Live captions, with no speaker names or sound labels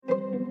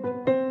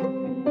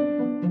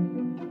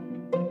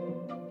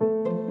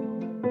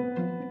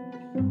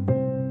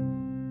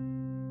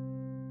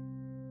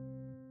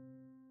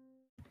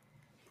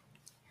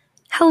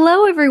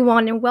Hello,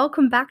 everyone, and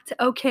welcome back to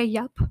OK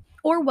Yup.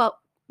 Or,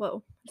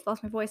 whoa, just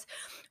lost my voice.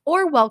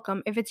 Or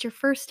welcome if it's your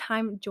first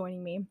time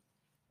joining me.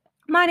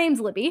 My name's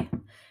Libby,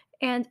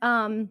 and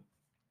I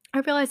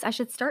realized I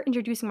should start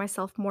introducing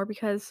myself more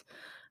because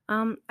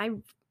I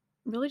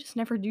really just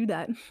never do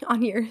that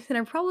on here, and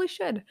I probably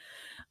should.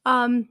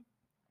 Um,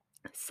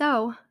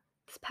 so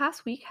this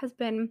past week has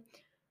been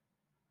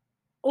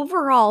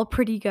overall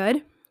pretty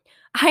good.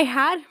 I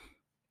had,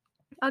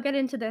 I'll get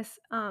into this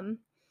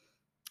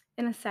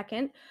in a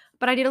second,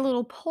 but I did a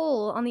little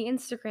poll on the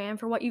Instagram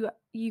for what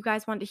you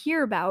guys wanted to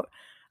hear about,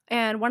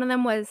 and one of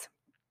them was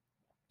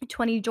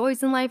 20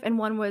 joys in life, and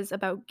one was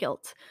about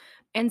guilt.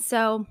 And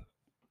so,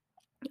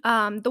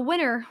 the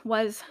winner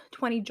was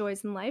 20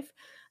 joys in life.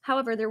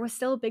 However, there was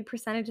still a big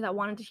percentage that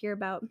wanted to hear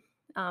about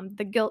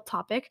the guilt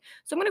topic.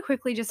 So I'm going to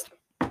quickly just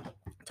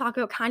talk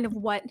about kind of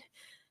what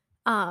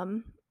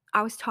um,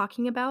 I was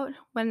talking about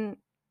when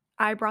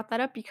I brought that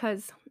up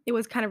because it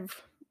was kind of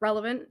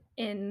relevant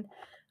in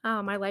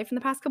my life in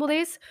the past couple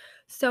days.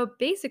 So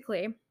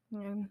basically,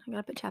 I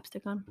gotta put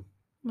chapstick on. Oh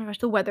my gosh,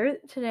 the weather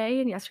today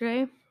and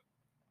yesterday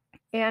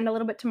and a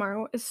little bit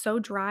tomorrow is so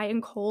dry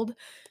and cold.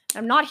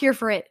 I'm not here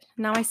for it.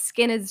 Now my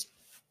skin is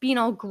being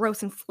all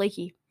gross and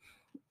flaky.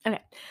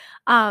 Okay.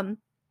 Um,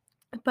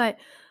 but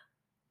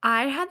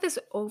I had this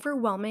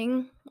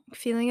overwhelming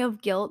feeling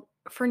of guilt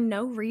for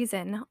no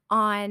reason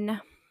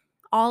on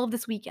all of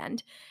this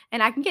weekend.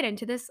 And I can get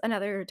into this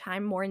another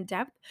time more in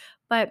depth,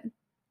 but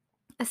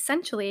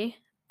essentially,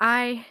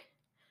 I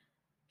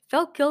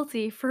felt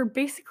guilty for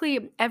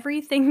basically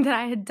everything that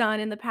I had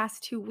done in the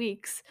past 2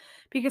 weeks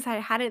because I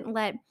hadn't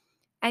let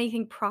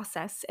anything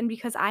process and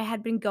because I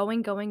had been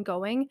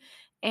going,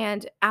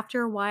 and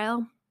after a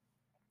while,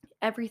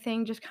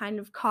 everything just kind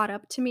of caught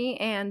up to me,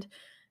 and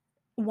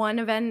one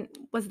event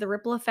was the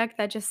ripple effect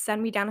that just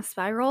sent me down a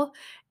spiral,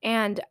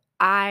 and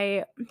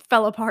I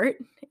fell apart,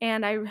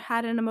 and I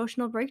had an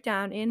emotional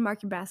breakdown in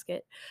Market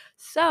Basket.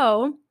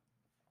 So,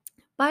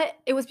 but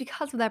it was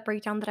because of that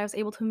breakdown that I was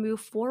able to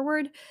move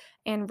forward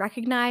and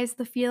recognize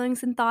the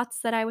feelings and thoughts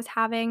that I was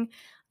having.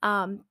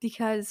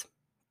 Because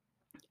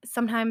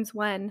sometimes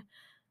when,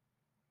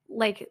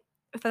 like,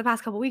 for the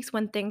past couple weeks,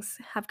 when things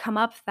have come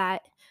up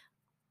that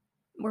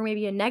were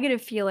maybe a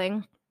negative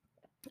feeling,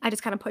 I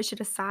just kind of pushed it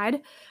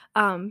aside.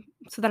 So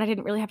then I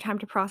didn't really have time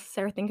to process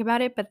it or think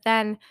about it. But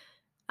then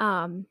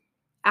um,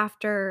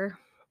 after,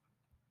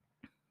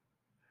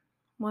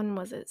 when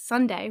was it?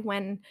 Sunday,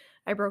 when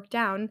I broke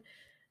down,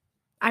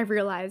 I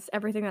realized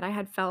everything that I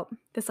had felt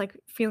this, like,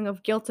 feeling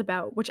of guilt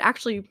about, which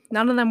actually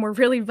none of them were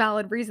really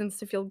valid reasons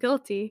to feel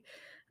guilty,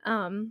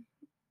 um,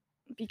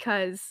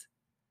 because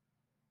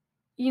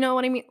you know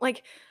what I mean?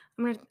 Like,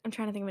 I'm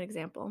trying to think of an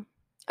example.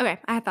 Okay,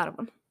 I had thought of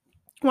one.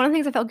 One of the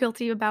things I felt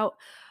guilty about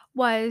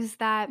was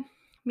that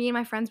me and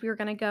my friends, we were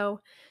gonna go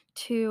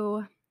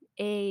to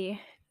a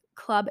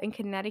club in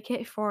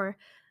Connecticut for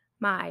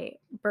my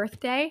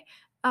birthday,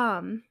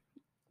 um,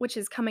 which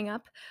is coming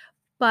up.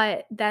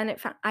 But then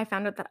I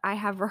found out that I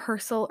have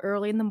rehearsal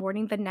early in the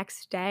morning the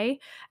next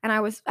day, and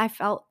I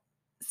felt,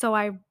 so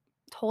I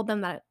told them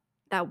that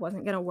that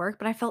wasn't gonna work,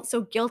 but I felt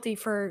so guilty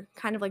for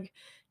kind of, like,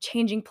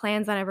 changing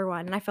plans on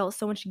everyone, and I felt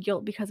so much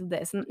guilt because of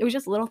this, and it was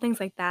just little things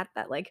like that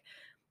that, like,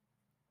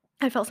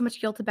 I felt so much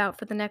guilt about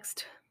for the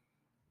next,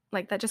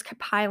 like, that just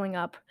kept piling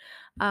up.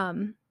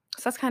 So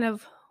that's kind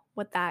of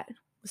what that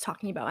was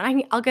talking about,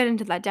 and I'll get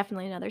into that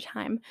definitely another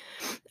time.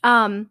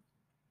 Um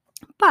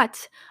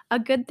But a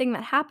good thing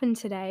that happened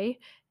today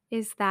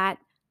is that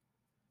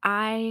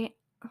I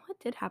what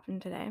did happen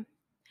today?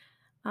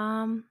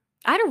 I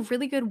had a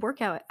really good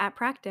workout at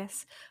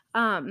practice.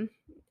 Um,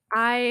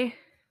 I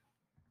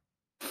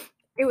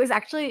it was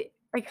actually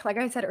like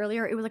I said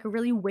earlier, it was like a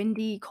really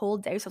windy,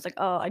 cold day, so I was like,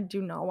 "Oh, I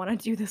do not wanna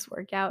do this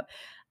workout."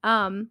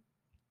 Um,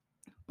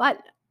 but,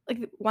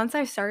 like, once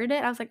I started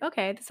it, I was like,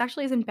 "Okay, this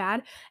actually isn't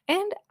bad,"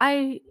 and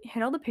I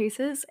hit all the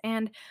paces,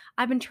 and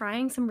I've been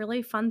trying some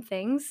really fun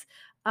things,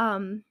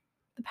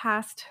 the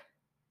past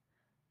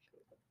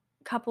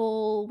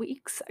couple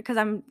weeks because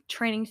I'm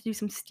training to do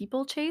some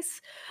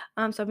steeplechase.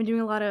 So I've been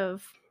doing a lot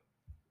of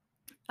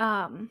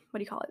what do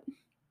you call it?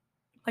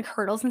 Like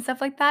hurdles and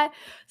stuff like that.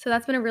 So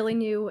that's been a really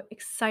new,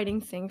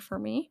 exciting thing for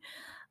me.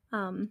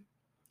 Um,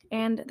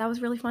 and that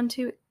was really fun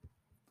to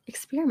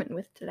experiment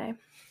with today.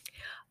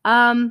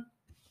 Um,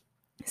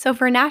 so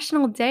for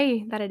National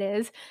Day that it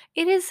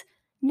is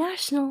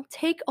National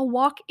Take a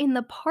Walk in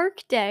the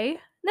Park Day.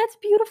 That's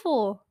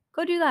beautiful.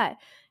 Go do that.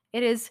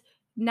 It is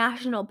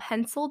National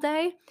Pencil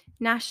Day,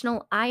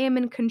 National I Am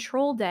in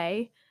Control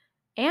Day,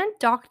 and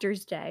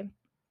Doctor's Day.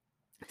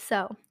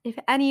 So, if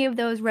any of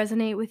those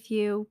resonate with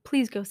you,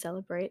 please go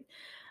celebrate.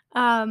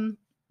 Um,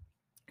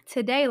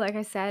 Today, like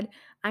I said,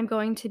 I'm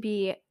going to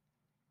be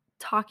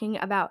talking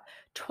about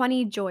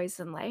 20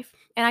 joys in life.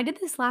 And I did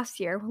this last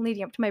year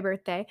leading up to my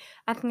birthday.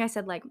 I think I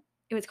said, like,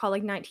 it was called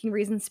like 19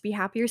 Reasons to Be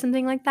Happy or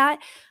something like that,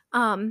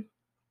 um,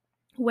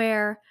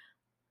 where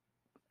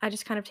I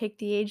just kind of take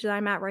the age that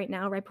I'm at right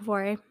now, right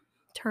before I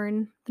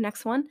turn the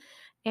next one,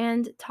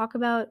 and talk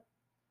about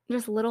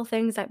just little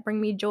things that bring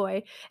me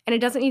joy. And it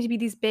doesn't need to be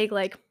these big,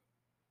 like,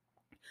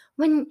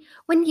 when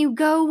when you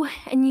go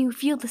and you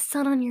feel the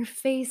sun on your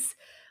face,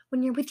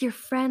 when you're with your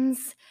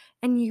friends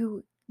and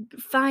you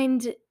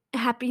find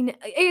happiness,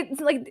 it's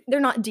like they're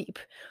not deep,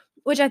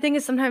 which I think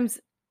is sometimes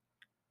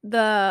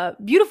the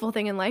beautiful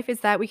thing in life is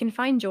that we can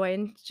find joy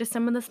in just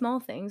some of the small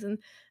things and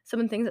some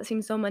of the things that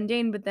seem so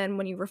mundane, but then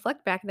when you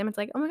reflect back at them, it's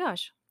like, oh my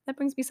gosh, that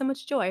brings me so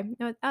much joy. And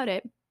without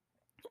it,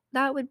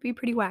 that would be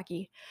pretty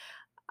wacky.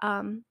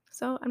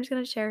 So I'm just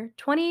gonna share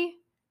 20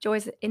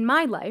 joys in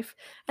my life,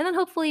 and then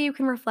hopefully you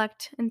can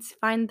reflect and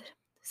find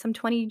some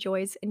 20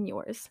 joys in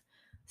yours.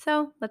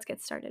 So let's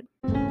get started.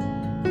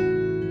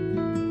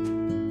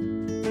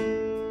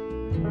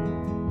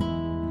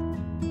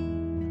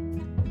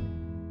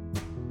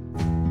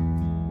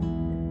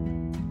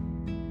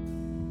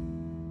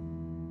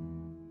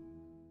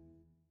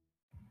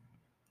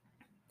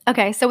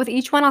 Okay, so with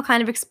each one, I'll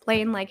kind of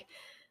explain like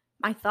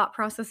my thought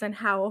process and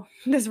how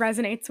this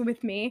resonates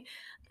with me.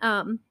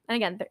 And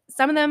again,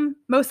 some of them,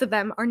 most of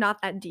them are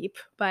not that deep,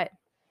 but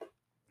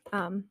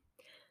um,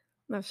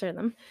 I'll share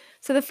them.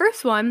 So the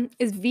first one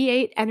is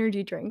V8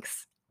 energy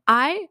drinks.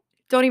 I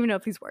don't even know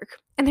if these work,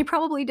 and they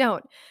probably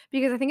don't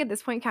because I think at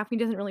this point caffeine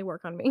doesn't really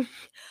work on me.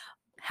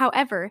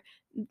 However,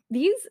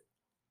 these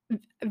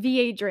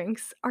V8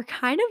 drinks are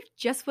kind of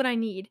just what I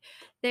need.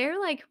 They're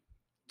like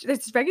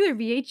it's regular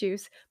V8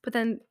 juice, but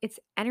then it's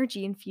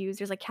energy infused.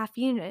 There's like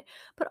caffeine in it,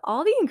 but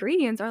all the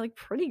ingredients are like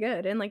pretty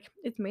good, and like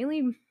it's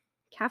mainly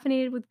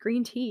caffeinated with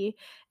green tea,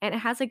 and it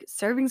has like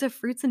servings of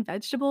fruits and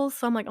vegetables.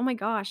 So I'm like, oh my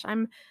gosh,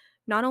 I'm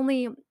not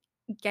only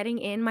getting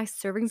in my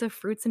servings of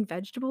fruits and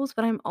vegetables,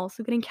 but I'm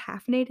also getting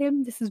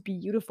caffeinated. This is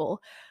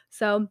beautiful.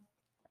 So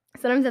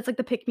sometimes that's like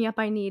the pick me up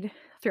I need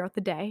throughout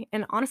the day.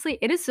 And honestly,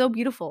 it is so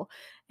beautiful.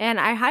 And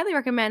I highly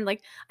recommend,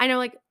 like, I know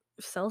like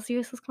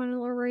Celsius is kind of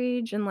all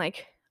rage and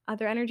like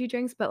other energy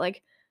drinks, but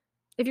like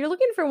if you're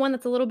looking for one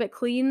that's a little bit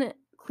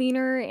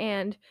cleaner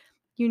and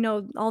you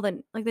know all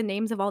the like the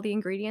names of all the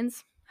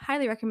ingredients,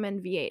 highly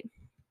recommend V8.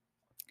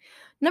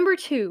 Number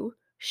 2,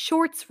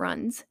 shorts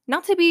runs.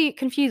 Not to be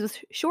confused with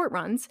short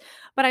runs,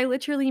 but I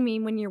literally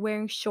mean when you're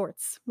wearing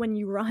shorts when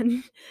you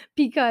run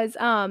because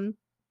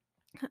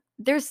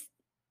there's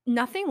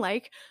nothing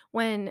like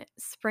when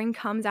spring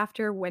comes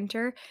after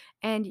winter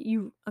and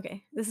you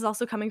okay, this is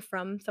also coming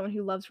from someone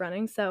who loves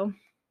running, so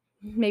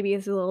maybe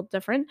it's a little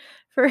different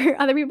for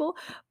other people,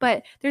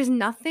 but there's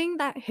nothing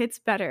that hits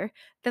better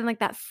than like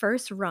that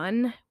first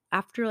run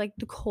after like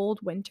the cold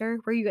winter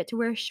where you get to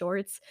wear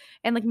shorts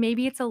and like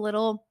maybe it's a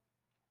little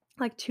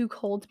like too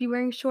cold to be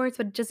wearing shorts,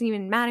 but it doesn't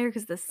even matter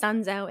because the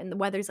sun's out and the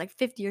weather's like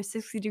 50 or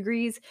 60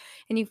 degrees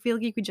and you feel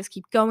like you could just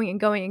keep going and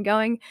going and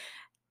going.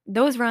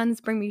 Those runs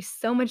bring me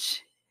so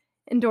much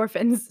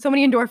endorphins, so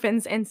many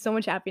endorphins and so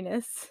much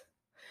happiness.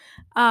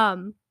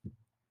 Um,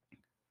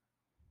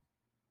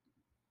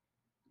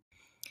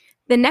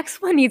 the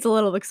next one needs a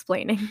little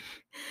explaining.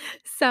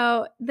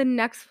 So the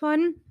next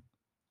one,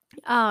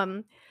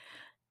 um,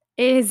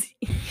 is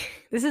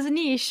this is a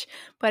niche,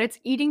 but it's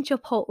eating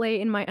Chipotle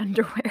in my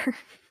underwear.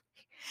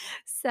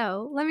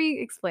 So let me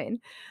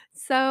explain.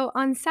 So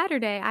on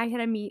Saturday, I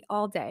had a meet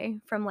all day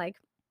from like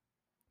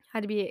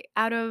had to be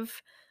out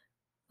of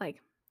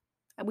like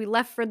we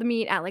left for the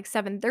meet at like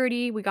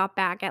 7:30. We got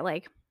back at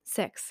like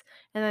 6.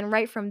 And then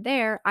right from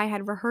there, I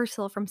had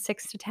rehearsal from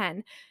 6 to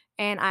 10.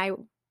 And I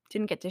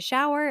didn't get to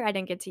shower. I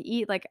didn't get to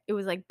eat. Like it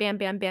was like bam,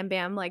 bam, bam,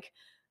 bam. Like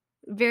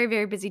very,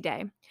 very busy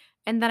day.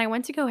 And then I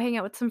went to go hang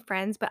out with some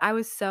friends, but I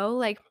was so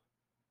like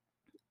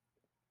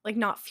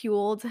not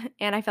fueled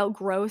and I felt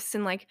gross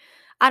and like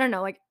I don't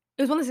know, like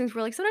it was one of those things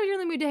where like sometimes you're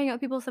in the mood to hang out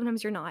with people,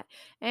 sometimes you're not.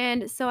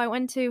 And so I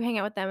went to hang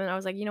out with them and I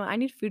was like, you know what, I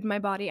need food in my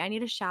body. I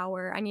need a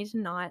shower. I need to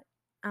not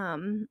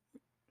um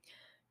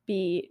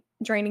be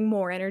draining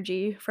more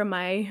energy from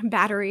my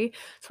battery.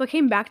 So I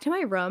came back to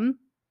my room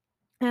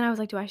and I was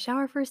like, do I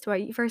shower first? Do I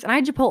eat first? And I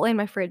had Chipotle in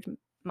my fridge,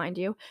 mind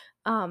you,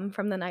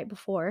 from the night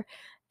before.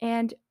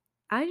 And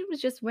I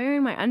was just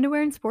wearing my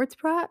underwear and sports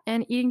bra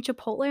and eating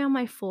Chipotle on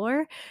my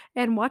floor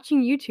and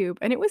watching YouTube.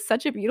 And it was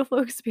such a beautiful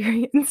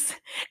experience.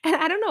 And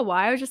I don't know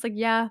why. I was just like,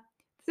 yeah,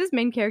 this is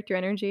main character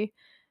energy.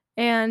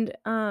 And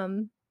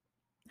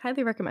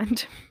highly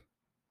recommend.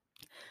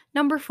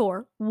 Number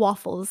 4,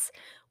 waffles.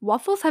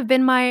 Waffles have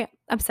been my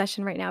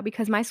obsession right now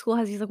because my school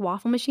has these, like,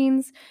 waffle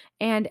machines,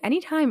 and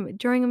anytime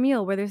during a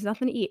meal where there's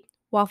nothing to eat,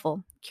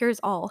 waffle cures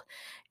all.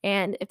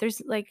 And if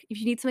there's, like if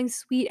you need something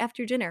sweet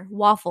after dinner,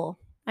 waffle.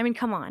 I mean,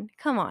 come on,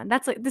 come on.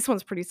 That's, like this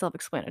one's pretty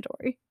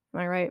self-explanatory. Am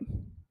I right?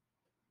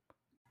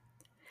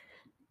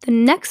 The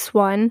next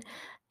one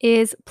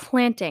is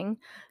planting.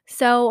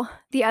 So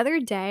the other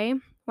day,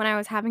 when I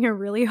was having a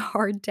really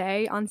hard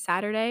day on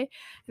Saturday,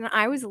 and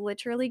I was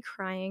literally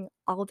crying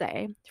all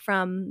day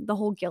from the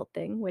whole guilt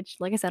thing, which,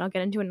 like I said, I'll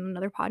get into in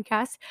another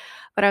podcast.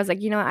 But I was like,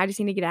 you know what? I just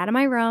need to get out of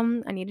my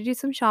room. I need to do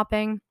some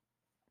shopping.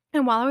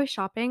 And while I was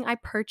shopping, I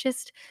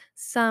purchased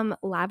some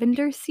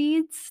lavender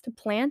seeds to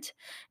plant.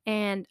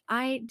 And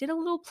I did a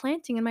little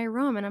planting in my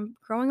room, and I'm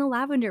growing a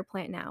lavender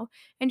plant now.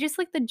 And just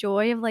like the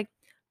joy of like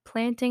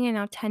planting and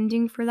now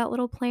tending for that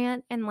little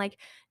plant and like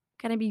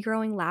gonna be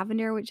growing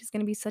lavender, which is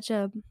gonna be such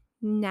a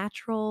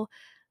natural,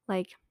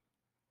 like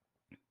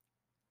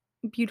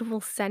beautiful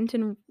scent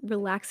and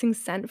relaxing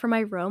scent for my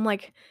room.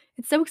 Like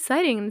it's so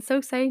exciting and it's so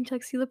exciting to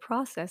like see the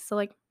process. So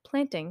like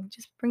planting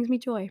just brings me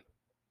joy.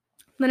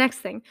 The next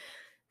thing,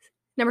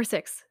 number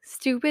 6,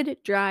 stupid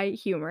dry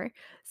humor.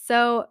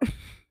 So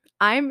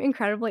I'm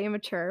incredibly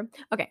immature.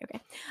 Okay.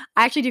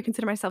 I actually do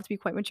consider myself to be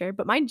quite mature,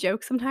 but my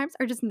jokes sometimes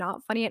are just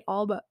not funny at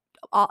all, but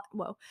all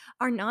whoa,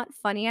 are not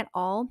funny at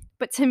all.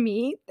 But to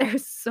me, they're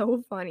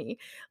so funny.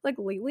 Like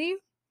lately,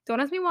 don't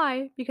ask me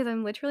why, because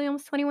I'm literally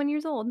almost 21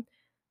 years old,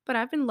 but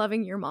I've been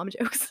loving your mom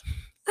jokes.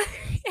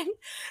 And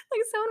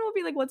like someone will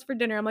be like, "What's for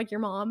dinner?" I'm like, "Your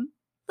mom."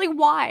 Like,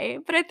 why?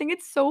 But I think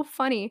it's so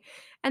funny.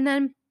 And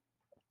then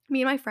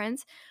me and my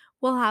friends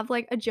will have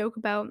like a joke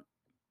about,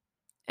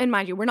 and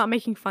mind you, we're not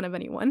making fun of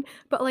anyone,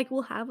 but, like,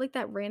 we'll have, like,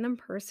 that random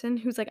person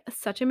who's, like,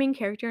 such a main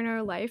character in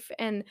our life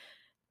and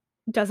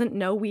doesn't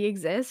know we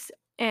exist,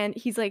 and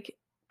he's, like,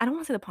 I don't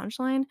wanna say the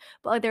punchline,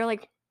 but,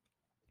 like,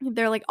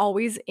 they're, like,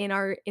 always in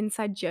our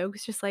inside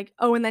jokes, just like,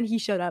 "Oh, and then he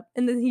showed up,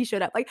 and then he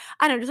showed up." Like,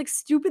 I don't know, just, like,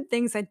 stupid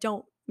things that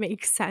don't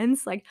make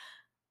sense, like,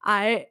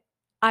 I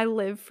I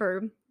live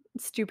for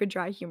stupid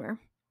dry humor.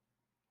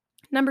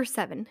 Number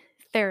 7,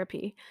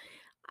 therapy.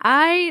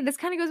 I This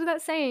kinda goes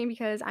without saying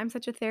because I'm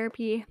such a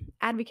therapy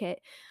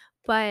advocate,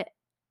 but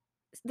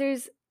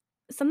there's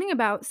something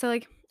about, so,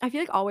 like, I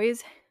feel like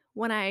always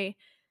when I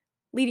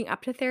leading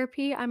up to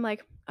therapy, I'm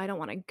like, "I don't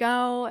wanna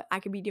go. I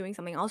could be doing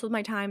something else with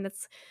my time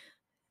that's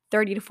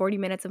 30 to 40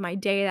 minutes of my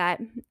day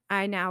that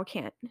I now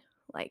can't,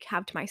 like,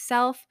 have to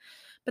myself."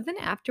 But then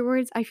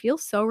afterwards, I feel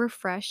so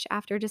refreshed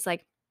after just,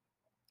 like,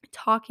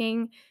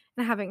 talking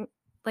and having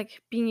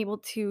like, being able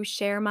to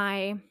share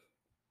my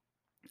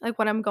like,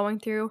 what I'm going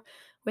through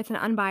with an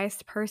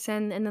unbiased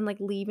person and then, like,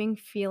 leaving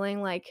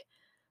feeling like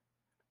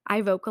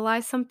I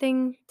vocalized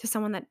something to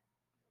someone that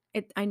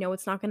I know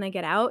it's not gonna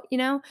get out, you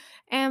know?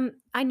 And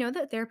I know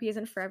that therapy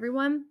isn't for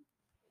everyone.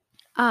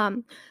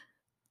 Um,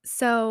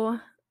 so,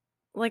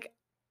 like,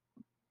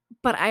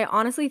 but I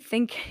honestly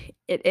think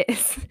it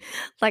is.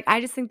 Like,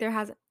 I just think there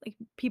hasn't like,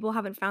 people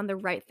haven't found the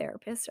right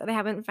therapist or they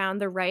haven't found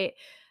the right,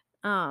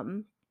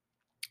 um,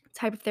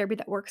 type of therapy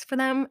that works for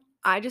them.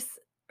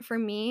 For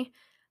me,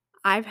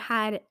 I've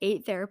had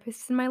 8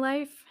 therapists in my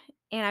life,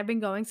 and I've been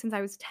going since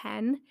I was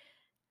 10.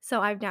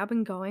 So I've now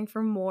been going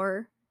for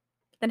more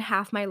than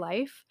half my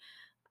life.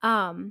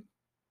 Um,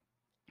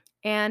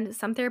 and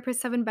some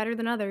therapists have been better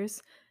than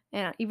others.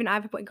 And even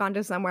I've gone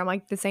to some where I'm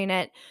like, this ain't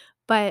it.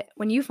 But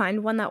when you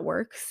find one that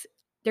works,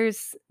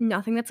 there's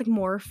nothing that's like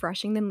more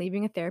refreshing than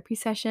leaving a therapy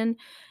session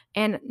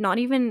and not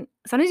even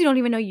sometimes you don't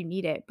even know you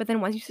need it. But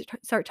then once you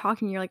start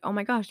talking, you're like, oh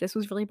my gosh, this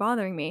was really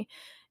bothering me.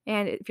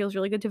 And it feels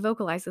really good to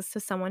vocalize this to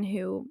someone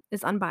who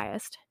is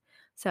unbiased.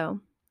 So,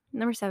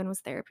 number 7 was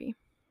therapy.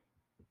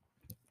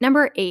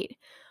 Number 8,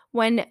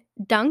 when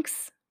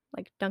Dunks,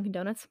 like Dunkin'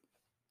 Donuts,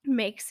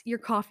 makes your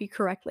coffee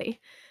correctly.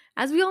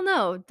 As we all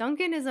know,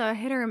 Dunkin' is a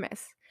hit or a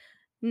miss.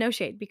 No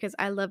shade because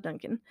I love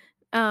Dunkin'.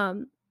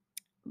 Um,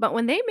 but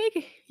when they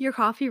make your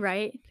coffee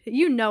right,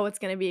 you know it's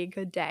gonna be a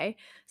good day.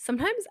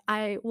 Sometimes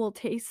I will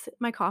taste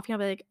my coffee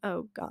and I'll be like,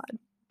 "Oh god,"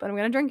 but I'm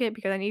gonna drink it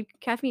because I need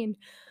caffeine.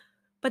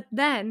 But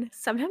then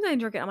sometimes I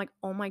drink it, I'm like,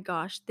 "Oh my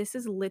gosh, this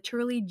is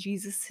literally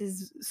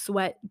Jesus's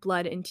sweat,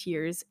 blood, and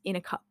tears in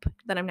a cup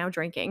that I'm now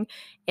drinking,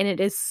 and it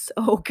is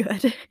so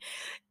good."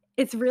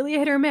 It's really a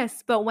hit or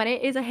miss, but when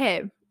it is a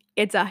hit,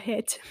 it's a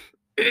hit.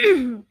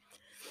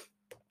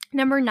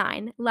 Number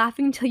 9,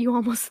 laughing till you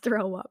almost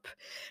throw up.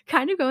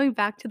 Kind of going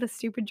back to the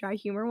stupid dry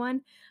humor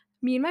one,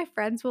 me and my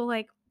friends will,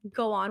 like,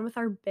 go on with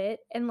our bit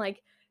and,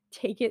 like,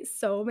 take it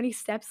so many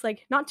steps,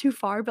 like, not too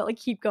far, but, like,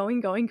 keep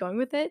going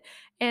with it,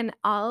 and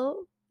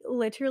I'll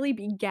literally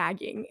be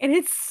gagging, and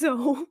it's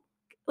so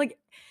like,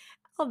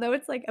 although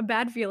it's, like, a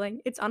bad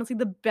feeling, it's honestly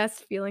the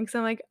best feeling, so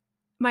I'm like,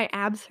 my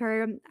abs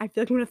hurt, I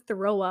feel like I'm gonna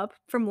throw up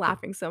from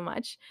laughing so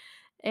much,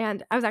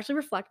 and I was actually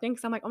reflecting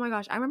because 'cause I'm like, "Oh my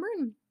gosh," I remember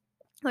in,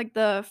 like,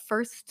 the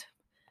first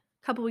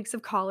couple weeks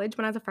of college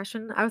when I was a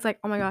freshman, I was like,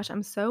 "Oh my gosh,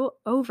 I'm so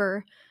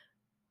over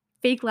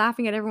fake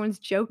laughing at everyone's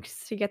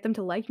jokes to get them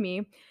to like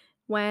me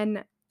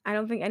when I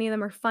don't think any of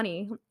them are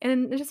funny."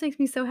 And it just makes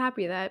me so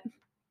happy that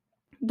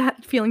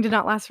that feeling did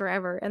not last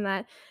forever and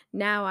that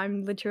now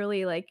I'm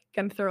literally, like,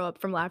 gonna throw up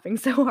from laughing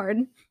so hard.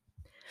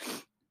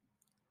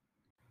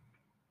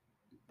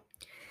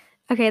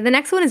 Okay, the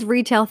next one is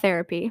retail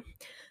therapy.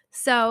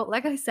 So,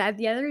 like I said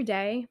the other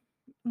day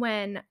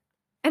when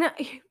and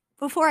I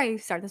before I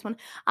start this one,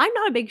 I'm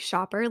not a big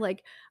shopper,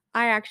 like,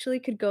 I actually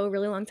could go a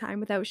really long time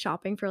without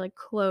shopping for, like,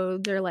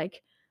 clothes or,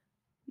 like,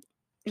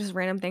 just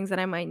random things that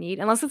I might need.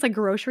 Unless it's, like,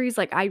 groceries,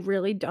 like, I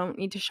really don't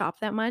need to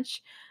shop that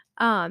much.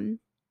 Um,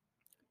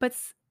 but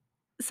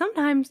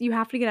sometimes you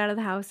have to get out of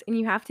the house and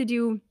you have to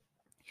do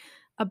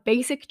a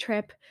basic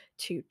trip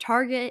to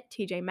Target,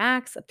 TJ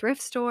Maxx, a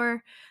thrift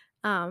store,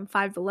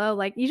 Five Below.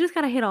 Like, you just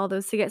gotta hit all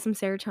those to get some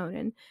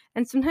serotonin,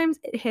 and sometimes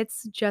it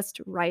hits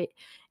just right.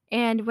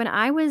 And when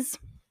I was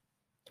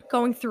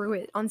going through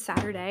it on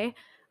Saturday,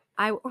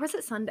 or was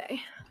it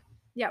Sunday?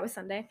 Yeah, it was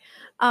Sunday.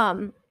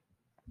 Um,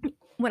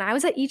 when I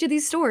was at each of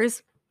these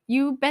stores,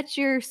 you bet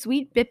your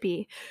sweet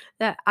bippy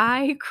that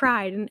I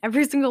cried in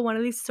every single one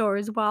of these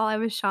stores while I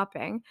was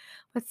shopping.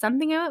 But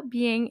something about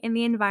being in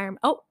the environment.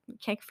 Oh,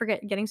 can't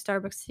forget getting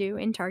Starbucks too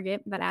in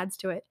Target. That adds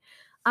to it.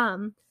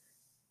 Um,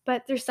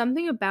 but there's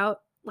something about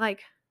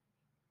like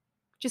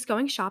just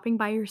going shopping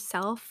by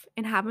yourself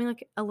and having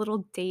like a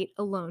little date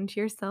alone to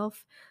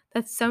yourself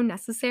that's so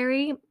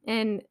necessary,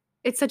 and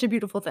it's such a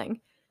beautiful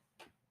thing.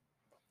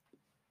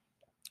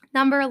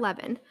 Number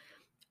 11,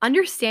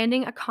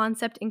 understanding a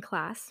concept in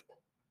class.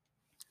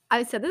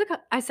 I said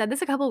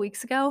this a couple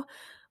weeks ago,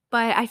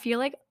 but I feel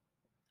like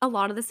a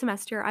lot of the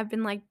semester I've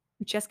been like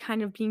just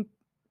kind of being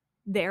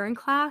there in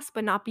class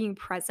but not being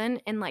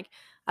present and like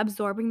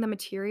absorbing the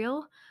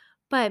material.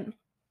 But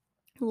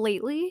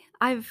lately,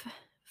 I've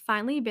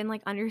finally been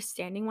like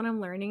understanding what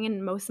I'm learning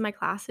in most of my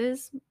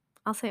classes.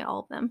 I'll say all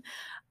of them.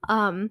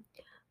 Um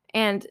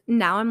and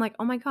now I'm like,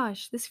 "Oh my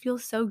gosh, this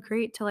feels so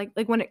great to like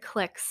when it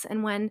clicks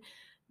and when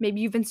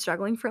maybe you've been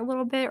struggling for a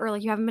little bit or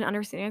like you haven't been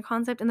understanding a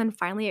concept and then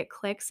finally it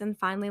clicks and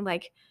finally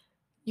like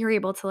you're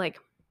able to like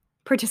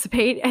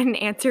participate and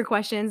answer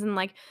questions and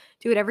like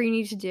do whatever you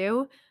need to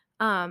do."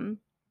 Um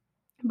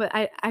but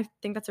I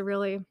think that's a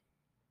really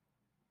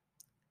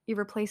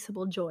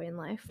irreplaceable joy in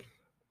life.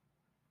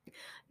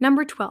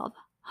 Number 12,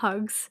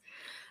 hugs.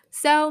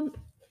 So,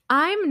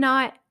 I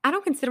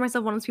don't consider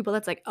myself one of those people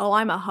that's like, "Oh,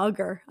 I'm a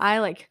hugger."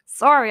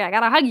 Sorry, I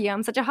gotta hug you.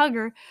 I'm such a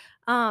hugger.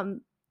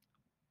 Um,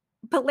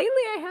 but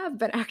lately I have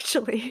been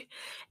actually.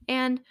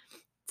 And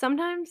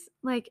sometimes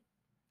like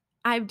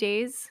I have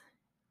days,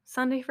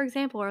 Sunday for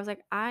example, where I was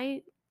like,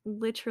 I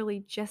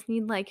literally just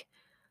need like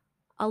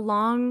a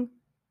long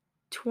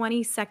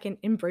 20-second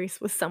embrace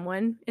with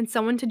someone and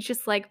someone to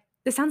just like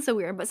this sounds so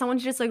weird, but someone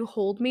to just like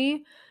hold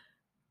me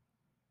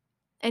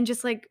and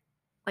just like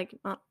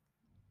not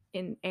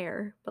in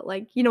air, but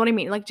like you know what I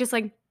mean? Like just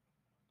like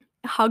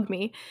hug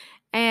me.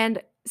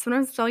 And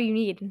sometimes it's all you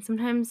need. And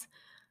sometimes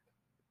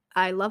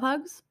I love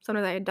hugs.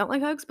 Sometimes I don't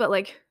like hugs, but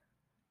like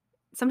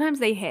sometimes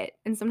they hit.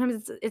 And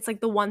sometimes it's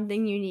like the one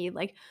thing you need,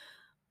 like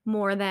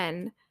more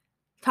than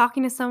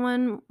talking to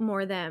someone,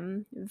 more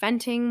than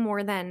venting,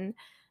 more than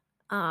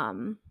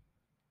um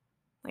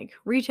like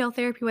retail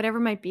therapy, whatever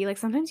it might be. Like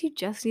sometimes you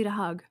just need a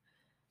hug.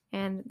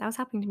 And that was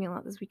happening to me a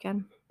lot this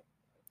weekend.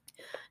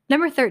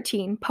 Number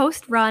 13,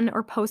 post run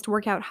or post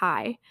workout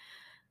high.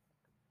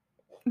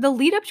 The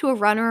lead up to a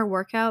run or a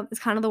workout is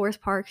kind of the worst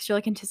part because you're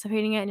like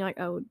anticipating it and you're like,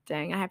 oh,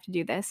 dang, I have to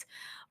do this.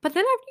 But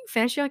then after you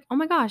finish, you're like, oh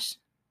my gosh,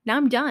 now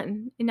I'm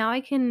done. And now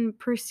I can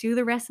pursue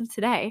the rest of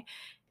today.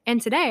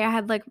 And today I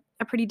had like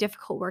a pretty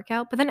difficult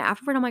workout. But then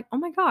afterward, I'm like, oh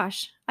my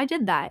gosh, I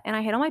did that. And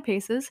I hit all my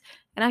paces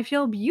and I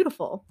feel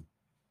beautiful.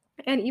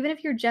 And even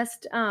if you're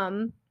just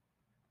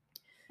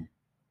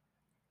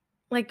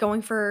like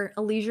going for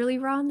a leisurely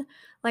run,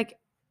 like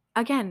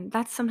again,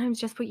 that's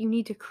sometimes just what you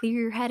need to clear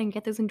your head and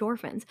get those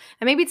endorphins.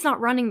 And maybe it's not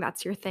running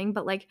that's your thing,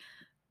 but like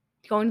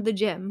going to the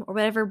gym or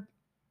whatever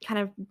kind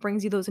of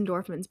brings you those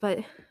endorphins. But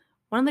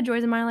one of the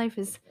joys in my life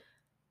is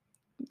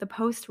the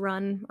post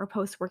run or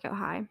post workout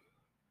high.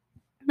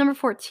 Number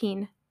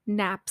 14,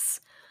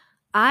 naps.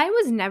 I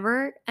was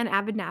never an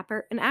avid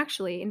napper. And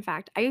actually, in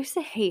fact, I used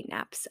to hate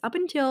naps up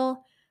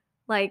until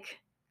like,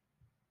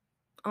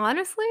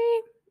 honestly,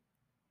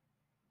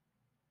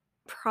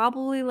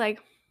 probably like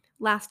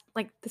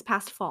this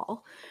past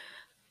fall.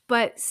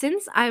 But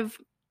since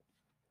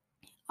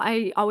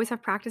I always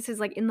have practices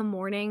like in the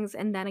mornings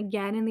and then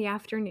again in the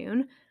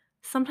afternoon,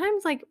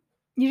 sometimes like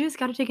you just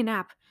got to take a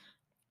nap.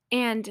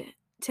 And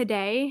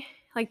today,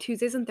 like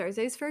Tuesdays and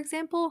Thursdays, for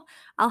example,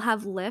 I'll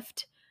have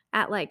lift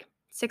at like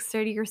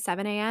 6:30 or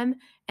 7 a.m.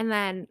 And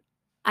then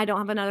I don't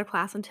have another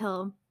class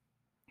until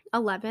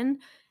 11.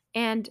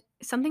 And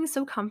something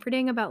so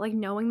comforting about like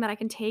knowing that I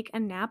can take a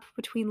nap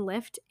between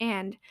lift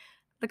and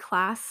the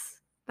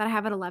class that I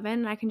have at 11.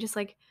 And I can just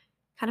like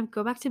kind of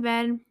go back to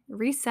bed,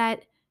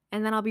 reset,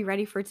 and then I'll be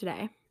ready for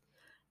today.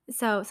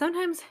 So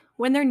sometimes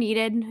when they're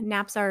needed,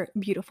 naps are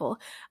beautiful.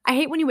 I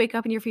hate when you wake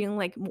up and you're feeling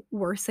like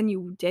worse than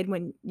you did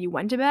when you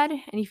went to bed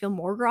and you feel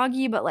more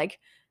groggy, but like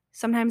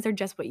sometimes they're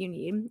just what you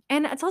need.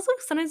 And it's also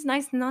sometimes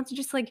nice not to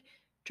just like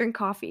drink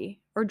coffee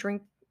or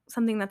drink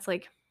something that's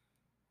like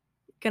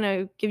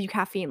gonna give you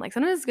caffeine. Like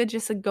sometimes it's good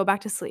just to go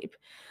back to sleep.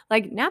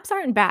 Like naps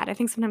aren't bad. I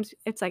think sometimes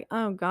it's like,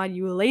 oh God,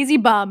 you lazy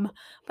bum.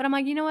 But I'm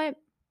like, you know what?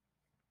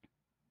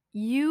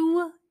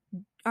 You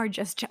are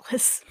just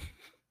jealous.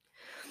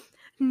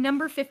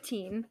 Number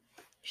 15,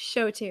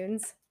 show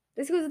tunes.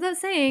 This goes without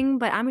saying,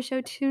 but I'm a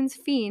show tunes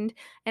fiend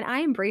and I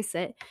embrace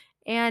it.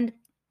 And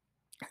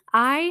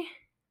I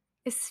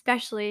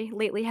especially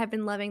lately have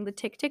been loving the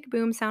Tick Tick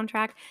Boom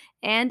soundtrack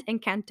and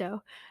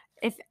Encanto.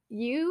 If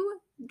you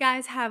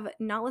guys have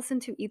not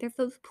listened to either of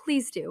those,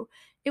 please do.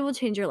 It will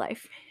change your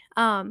life.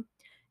 Um,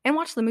 and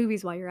watch the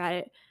movies while you're at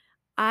it.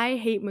 I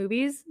hate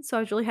movies, so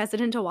I was really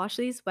hesitant to watch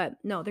these, but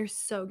no, they're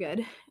so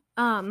good.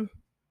 Um,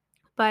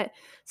 but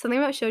something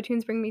about show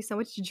tunes bring me so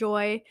much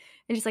joy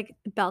and just like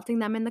belting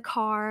them in the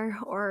car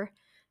or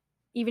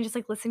even just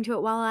like listening to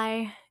it while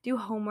I do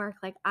homework.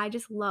 Like I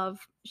just love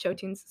show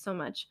tunes so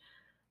much.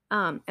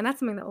 And that's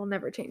something that will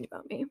never change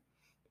about me.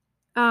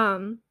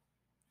 Um,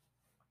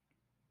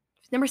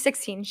 Number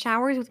 16,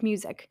 showers with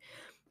music.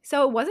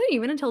 So it wasn't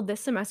even until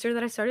this semester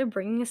that I started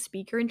bringing a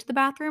speaker into the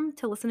bathroom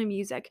to listen to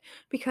music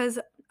because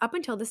up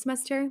until this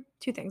semester,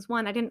 two things.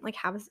 One, I didn't like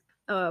have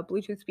a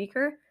Bluetooth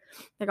speaker.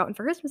 I got one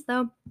for Christmas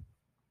though.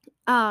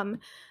 Um,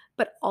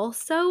 but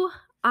also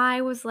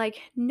I was like,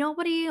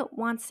 nobody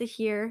wants to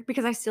hear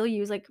because I still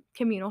use like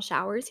communal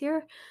showers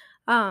here.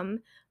 Um,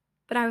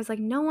 but I was like,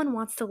 no one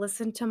wants to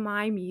listen to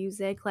my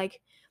music. Like,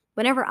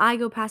 whenever I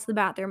go past the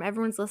bathroom,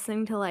 everyone's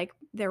listening to like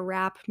their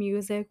rap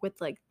music with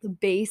like the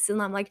bass.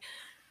 And I'm like,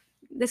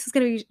 this is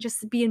going to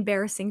just be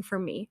embarrassing for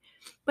me.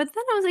 But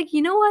then I was like,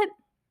 you know what?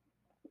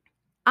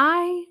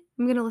 I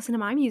am going to listen to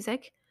my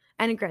music.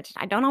 And granted,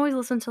 I don't always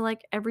listen to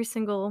like every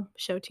single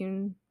show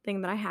tune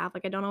thing that I have.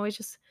 Like, I don't always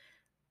just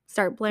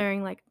start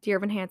blaring like Dear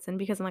Evan Hansen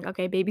because I'm like,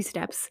 okay, baby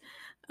steps.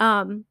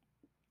 But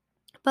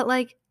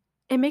like,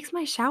 it makes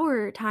my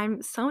shower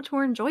time so much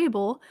more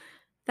enjoyable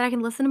that I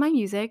can listen to my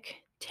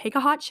music, take a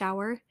hot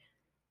shower,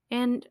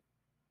 and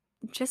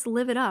just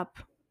live it up.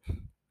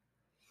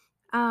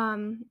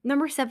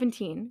 Number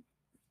 17,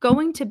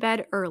 going to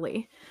bed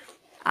early.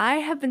 I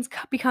have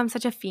become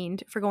such a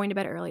fiend for going to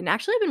bed early, and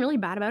actually I've been really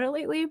bad about it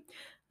lately.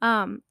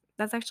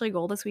 That's actually a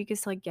goal this week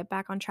is to like get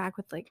back on track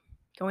with like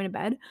going to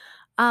bed.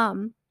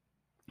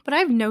 But I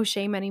have no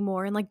shame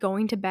anymore in like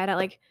going to bed at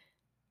like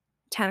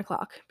 10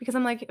 o'clock because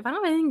I'm like, if I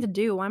don't have anything to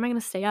do, why am I going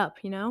to stay up,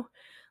 you know?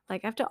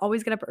 Like I have to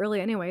always get up early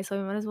anyway, so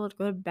I might as well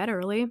go to bed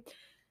early.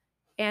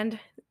 And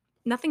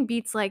nothing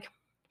beats like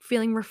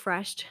feeling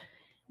refreshed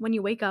when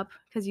you wake up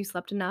because you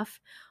slept enough,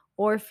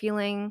 or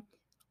feeling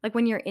like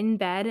when you're in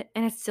bed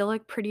and it's still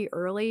like pretty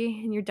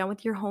early and you're done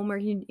with your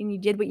homework and you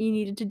did what you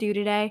needed to do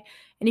today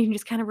and you can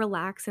just kind of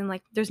relax and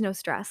like there's no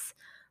stress.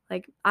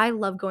 Like I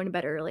love going to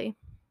bed early.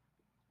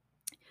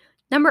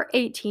 Number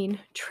 18,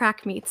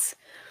 track meets.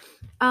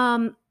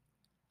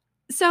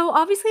 So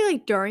obviously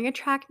like during a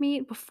track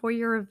meet before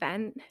your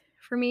event,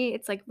 for me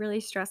it's like really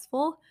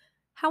stressful.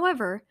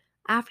 However,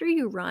 after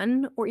you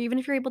run, or even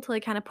if you're able to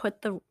like kind of put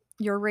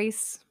your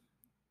race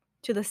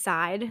to the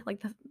side,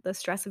 like the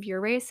stress of your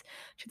race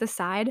to the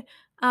side,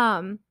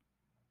 um,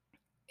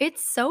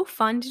 it's so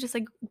fun to just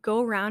like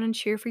go around and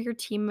cheer for your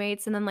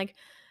teammates and then like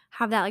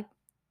have that like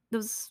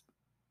those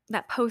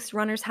that post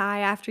runner's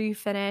high after you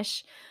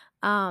finish.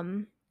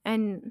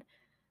 And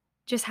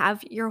just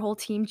have your whole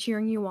team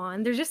cheering you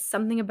on. There's just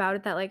something about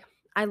it that like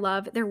I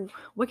love. They're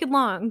wicked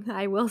long,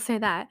 I will say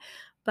that.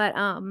 But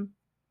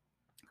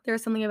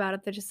there's something about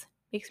it that just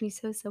makes me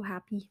so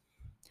happy.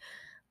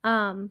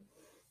 Um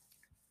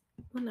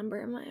what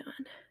number am I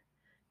on?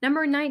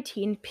 Number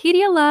 19,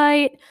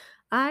 Pedialyte.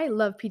 I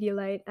love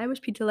Pedialyte. I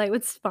wish Pedialyte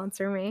would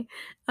sponsor me.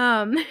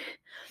 Um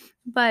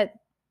but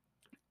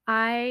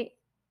I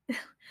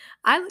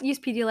I use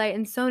Pedialyte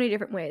in so many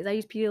different ways. I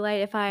use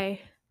Pedialyte if I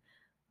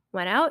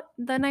went out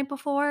the night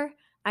before.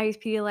 I use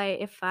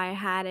Pedialyte if I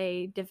had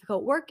a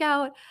difficult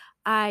workout.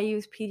 I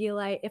use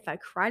Pedialyte if I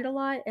cried a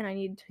lot and I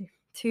need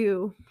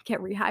to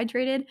get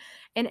rehydrated.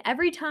 And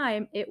every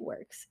time it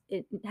works.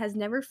 It has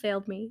never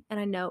failed me, and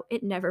I know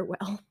it never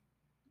will.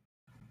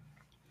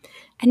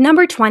 And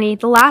number 20,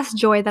 the last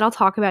joy that I'll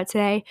talk about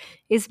today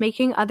is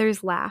making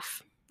others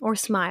laugh or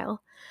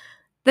smile.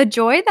 The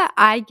joy that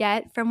I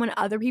get from when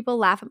other people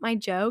laugh at my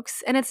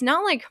jokes, and it's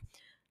not like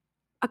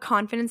a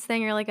confidence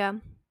thing or like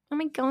oh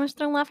my gosh,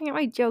 they're laughing at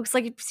my jokes.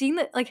 Like seeing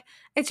that, like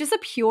it's just a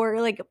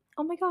pure like,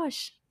 oh my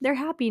gosh, they're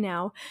happy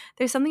now.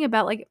 There's something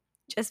about like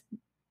just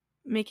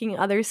making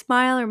others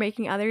smile or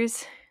making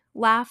others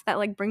laugh that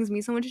like brings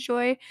me so much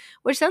joy,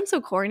 which sounds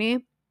so corny.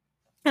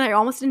 And I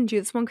almost didn't do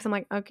this one because I'm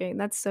like, okay,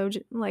 that's so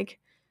like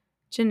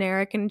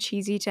generic and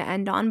cheesy to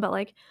end on, but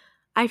like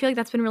I feel like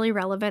that's been really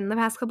relevant in the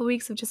past couple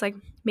weeks of just like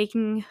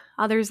making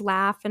others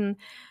laugh and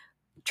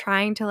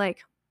trying to like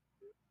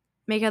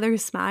make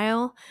others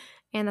smile,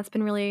 and that's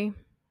been really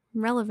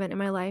relevant in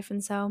my life,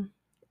 and so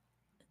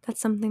that's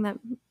something that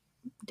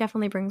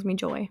definitely brings me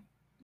joy.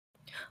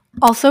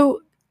 Also,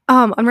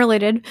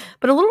 unrelated,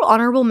 but a little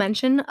honorable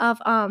mention of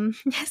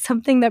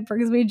something that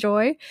brings me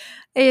joy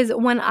is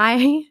when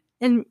I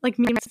and like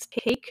me and my friends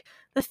take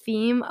the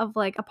theme of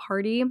like a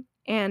party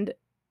and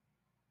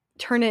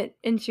turn it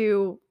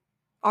into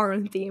our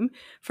own theme.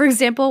 For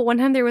example, one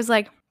time there was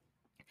like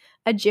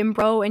a gym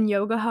bro and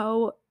yoga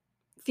ho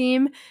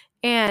theme,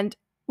 and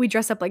we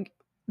dressed up like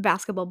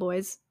basketball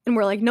boys and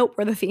we're like, nope,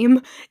 we're the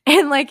theme.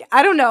 And like,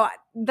 I don't know,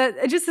 that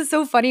it just is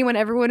so funny when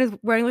everyone is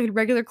wearing like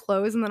regular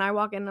clothes and then I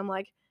walk in and I'm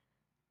like,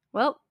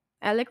 well,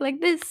 I look like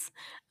this.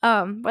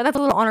 But that's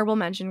a little honorable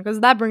mention because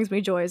that brings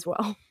me joy as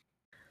well.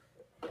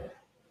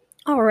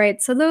 All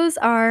right, so those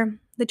are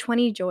the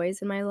 20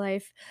 joys in my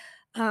life.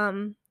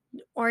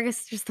 Or I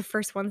guess just the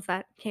first ones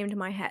that came to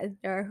my head.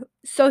 There are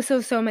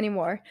so many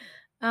more.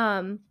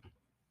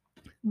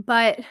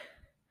 But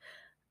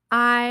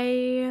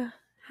I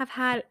have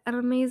had an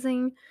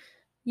amazing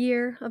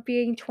year of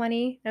being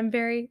 20. I'm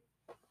very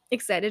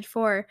excited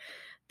for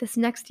this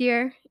next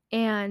year,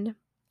 and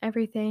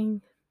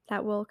everything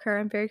that will occur.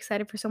 I'm very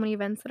excited for so many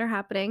events that are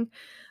happening.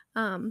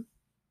 Um,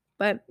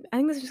 but I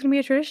think this is just gonna be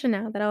a tradition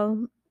now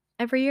that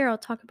every year I'll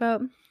talk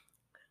about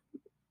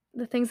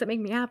the things that make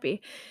me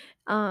happy.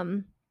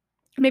 Um,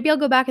 Maybe I'll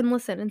go back and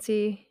listen and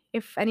see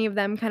if any of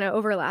them kind of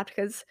overlapped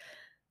because,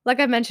 like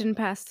I've mentioned in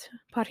past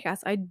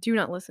podcasts, I do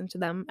not listen to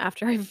them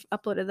after I've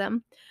uploaded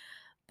them.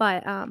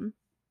 But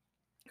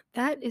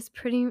that is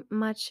pretty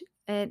much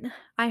it.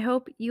 I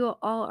hope you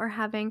all are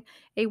having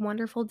a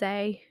wonderful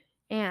day.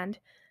 And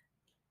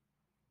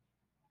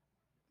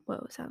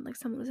whoa, sounded like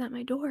someone was at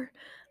my door.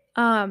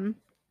 Um,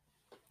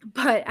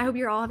 but I hope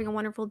you're all having a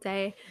wonderful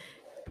day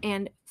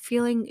and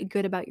feeling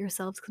good about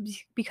yourselves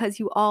because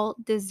you all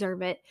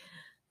deserve it.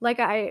 Like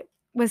I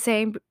was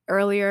saying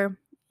earlier,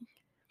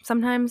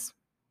 sometimes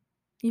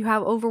you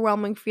have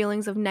overwhelming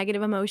feelings of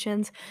negative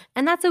emotions,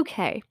 and that's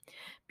okay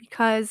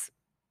because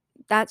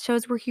that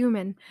shows we're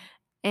human.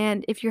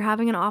 And if you're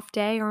having an off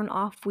day or an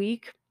off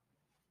week,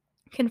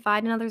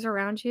 confide in others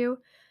around you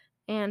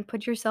and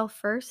put yourself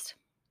first.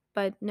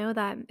 But know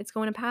that it's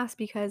going to pass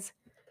because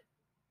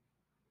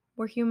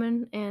we're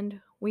human and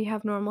we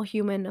have normal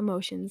human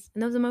emotions,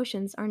 and those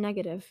emotions are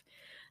negative,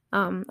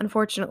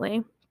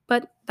 unfortunately.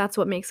 But that's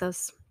what makes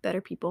us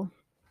better people.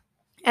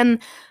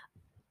 And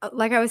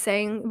like I was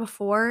saying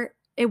before,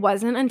 it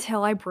wasn't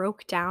until I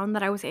broke down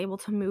that I was able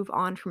to move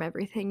on from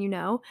everything.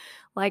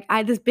 Like I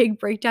had this big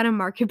breakdown in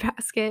Market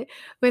Basket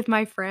with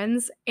my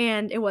friends,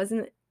 and it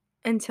wasn't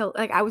until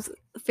like I was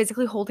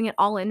physically holding it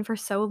all in for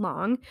so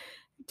long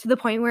to the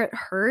point where it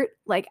hurt.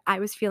 Like I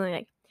was feeling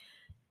like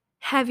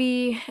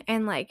heavy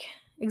and like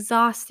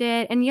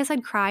exhausted. And yes,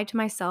 I'd cry to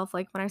myself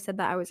like when I said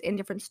that I was in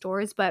different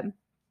stores, but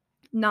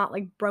not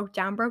like broke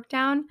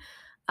down.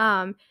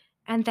 Um,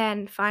 and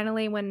then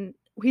finally when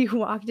we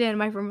walked in,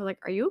 my friend was like,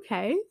 "Are you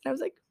okay?" And I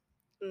was like,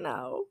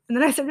 "No." And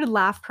then I started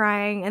laugh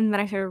crying and then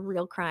I started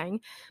real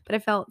crying. But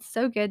it felt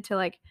so good to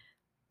like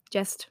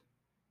just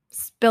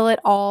spill it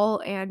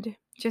all and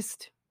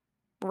just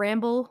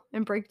ramble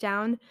and break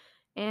down.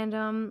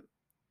 And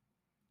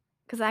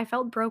because I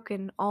felt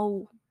broken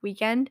all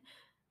weekend.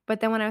 But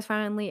then when I was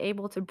finally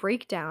able to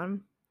break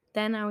down,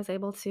 then I was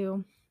able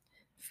to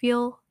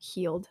feel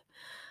healed,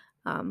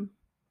 um,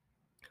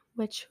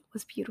 which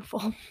was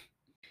beautiful.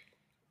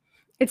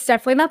 It's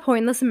definitely that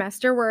point in the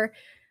semester where,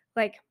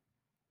 like,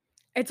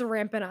 it's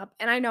ramping up,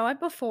 and I know it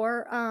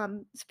before,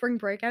 spring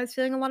break, I was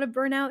feeling a lot of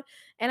burnout,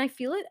 and I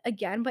feel it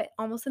again, but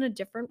almost in a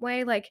different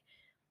way, like,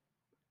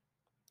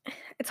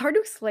 it's hard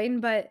to explain,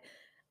 but,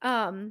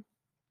 um,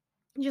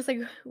 just,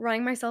 like,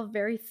 running myself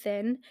very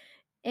thin,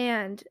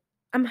 and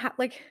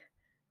like,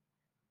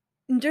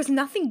 there's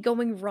nothing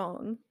going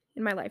wrong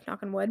in my life,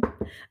 knock on wood,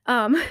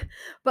 um,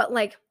 but,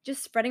 like,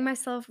 just spreading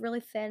myself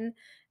really thin,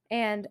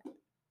 and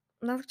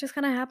that just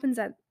kinda happens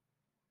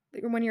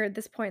when you're at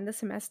this point in the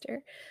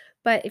semester.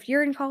 But if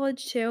you're in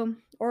college too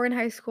or in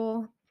high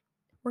school,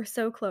 we're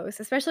so close,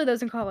 especially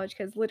those in college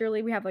because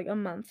literally we have like a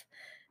month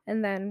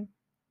and then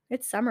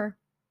it's summer.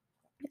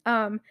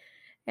 Um,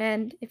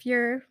 and if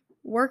you're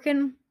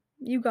working,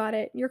 you got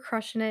it. You're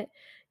crushing it.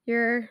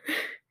 You're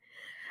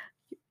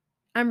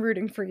I'm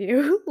rooting for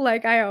you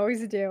like I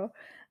always do.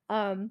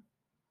 Um,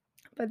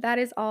 but that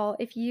is all.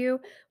 If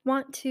you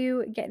want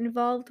to get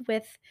involved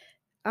with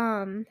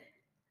um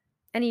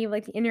any of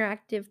like the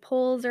interactive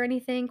polls or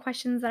anything,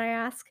 questions that I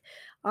ask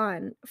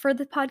on for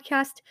the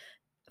podcast,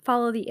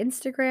 follow the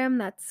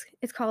Instagram.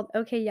 It's called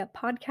Okay Yep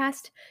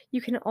Podcast.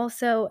 You can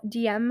also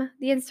DM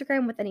the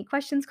Instagram with any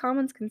questions,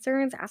 comments,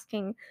 concerns,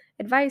 asking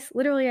advice,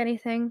 literally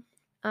anything.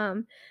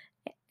 Um,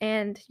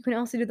 and you can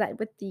also do that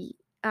with the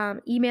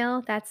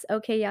email that's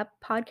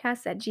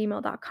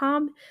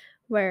okayuppodcast@gmail.com,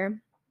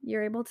 where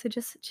you're able to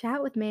just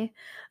chat with me.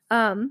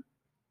 Um,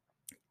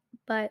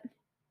 but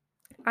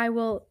I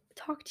will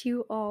talk to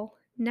you all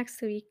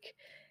next week,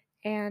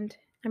 and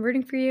I'm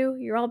rooting for you.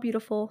 You're all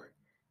beautiful.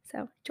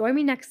 So join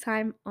me next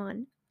time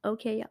on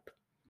Okay Up.